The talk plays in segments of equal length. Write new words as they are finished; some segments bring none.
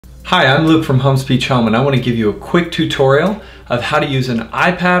Hi, I'm Luke from HomeSpeechHome, and I want to give you a quick tutorial of how to use an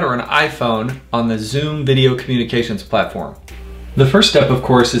iPad or an iPhone on the Zoom video communications platform. The first step, of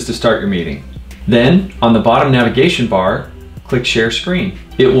course, is to start your meeting. Then, on the bottom navigation bar, click Share Screen.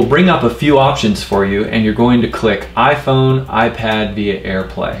 It will bring up a few options for you, and you're going to click iPhone, iPad via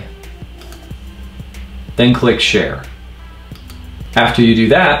AirPlay. Then click Share. After you do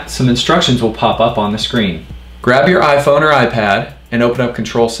that, some instructions will pop up on the screen. Grab your iPhone or iPad and open up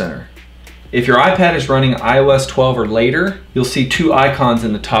Control Center. If your iPad is running iOS 12 or later, you'll see two icons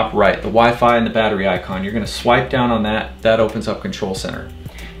in the top right, the Wi-Fi and the battery icon. You're going to swipe down on that. That opens up Control Center.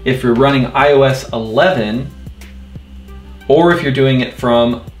 If you're running iOS 11, or if you're doing it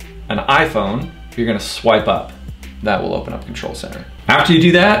from an iPhone, you're going to swipe up. That will open up Control Center. After you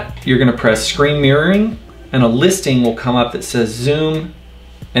do that, you're going to press Screen Mirroring, and a listing will come up that says Zoom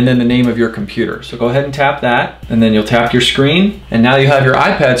and then the name of your computer. So go ahead and tap that, and then you'll tap your screen, and now you have your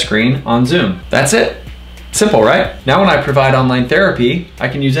iPad screen on Zoom. That's it. Simple, right? Now when I provide online therapy, I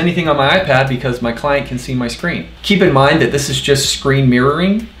can use anything on my iPad because my client can see my screen. Keep in mind that this is just screen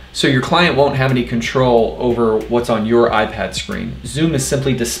mirroring, so your client won't have any control over what's on your iPad screen. Zoom is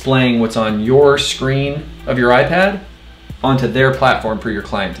simply displaying what's on your screen of your iPad onto their platform for your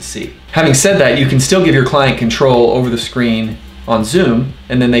client to see. Having said that, you can still give your client control over the screen on Zoom,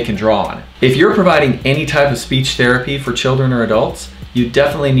 and then they can draw on it. If you're providing any type of speech therapy for children or adults, you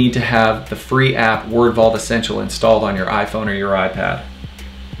definitely need to have the free app WordVault Essential installed on your iPhone or your iPad.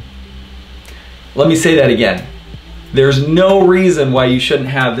 Let me say that again. There's no reason why you shouldn't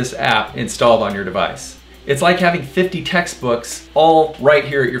have this app installed on your device. It's like having 50 textbooks all right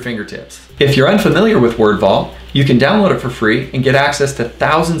here at your fingertips. If you're unfamiliar with WordVault, you can download it for free and get access to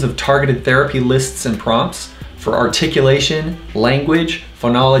thousands of targeted therapy lists and prompts for articulation, language,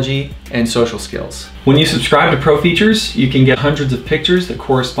 phonology, and social skills. When you subscribe to Pro Features, you can get hundreds of pictures that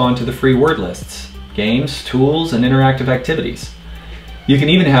correspond to the free word lists, games, tools, and interactive activities. You can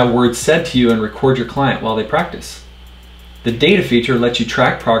even have words said to you and record your client while they practice. The data feature lets you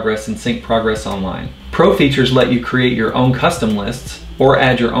track progress and sync progress online. Pro Features let you create your own custom lists or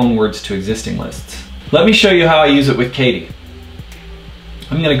add your own words to existing lists. Let me show you how I use it with Katie.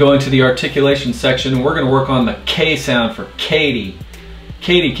 I'm going to go into the articulation section, and we're going to work on the K sound for Katie.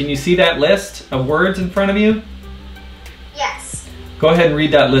 Katie, can you see that list of words in front of you? Yes. Go ahead and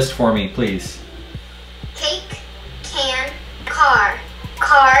read that list for me, please. Cake, can, car,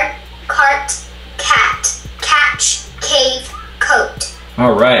 card, cart, cat, catch, cave, coat.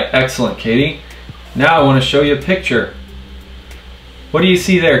 All right, excellent, Katie. Now I want to show you a picture. What do you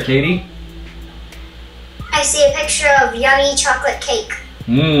see there, Katie? I see a picture of yummy chocolate cake.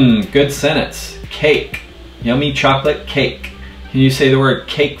 Good sentence. Cake. Yummy chocolate cake. Can you say the word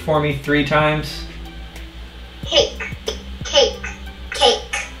cake for me 3 times? Cake, cake,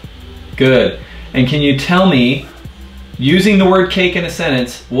 cake. Good. And can you tell me, using the word cake in a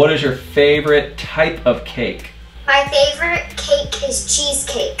sentence, what is your favorite type of cake? My favorite cake is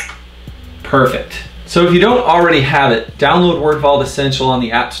cheesecake. Perfect. So if you don't already have it, download WordVault Essential on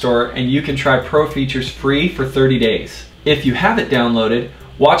the App Store, and you can try Pro Features free for 30 days. If you have it downloaded,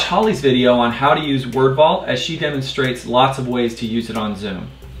 watch Hollie's video on how to use WordVault, as she demonstrates lots of ways to use it on Zoom.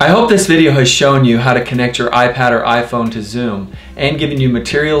 I hope this video has shown you how to connect your iPad or iPhone to Zoom and given you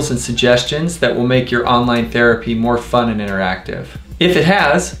materials and suggestions that will make your online therapy more fun and interactive. If it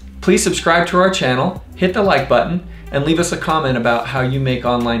has, please subscribe to our channel, hit the like button, and leave us a comment about how you make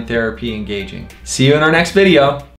online therapy engaging. See you in our next video.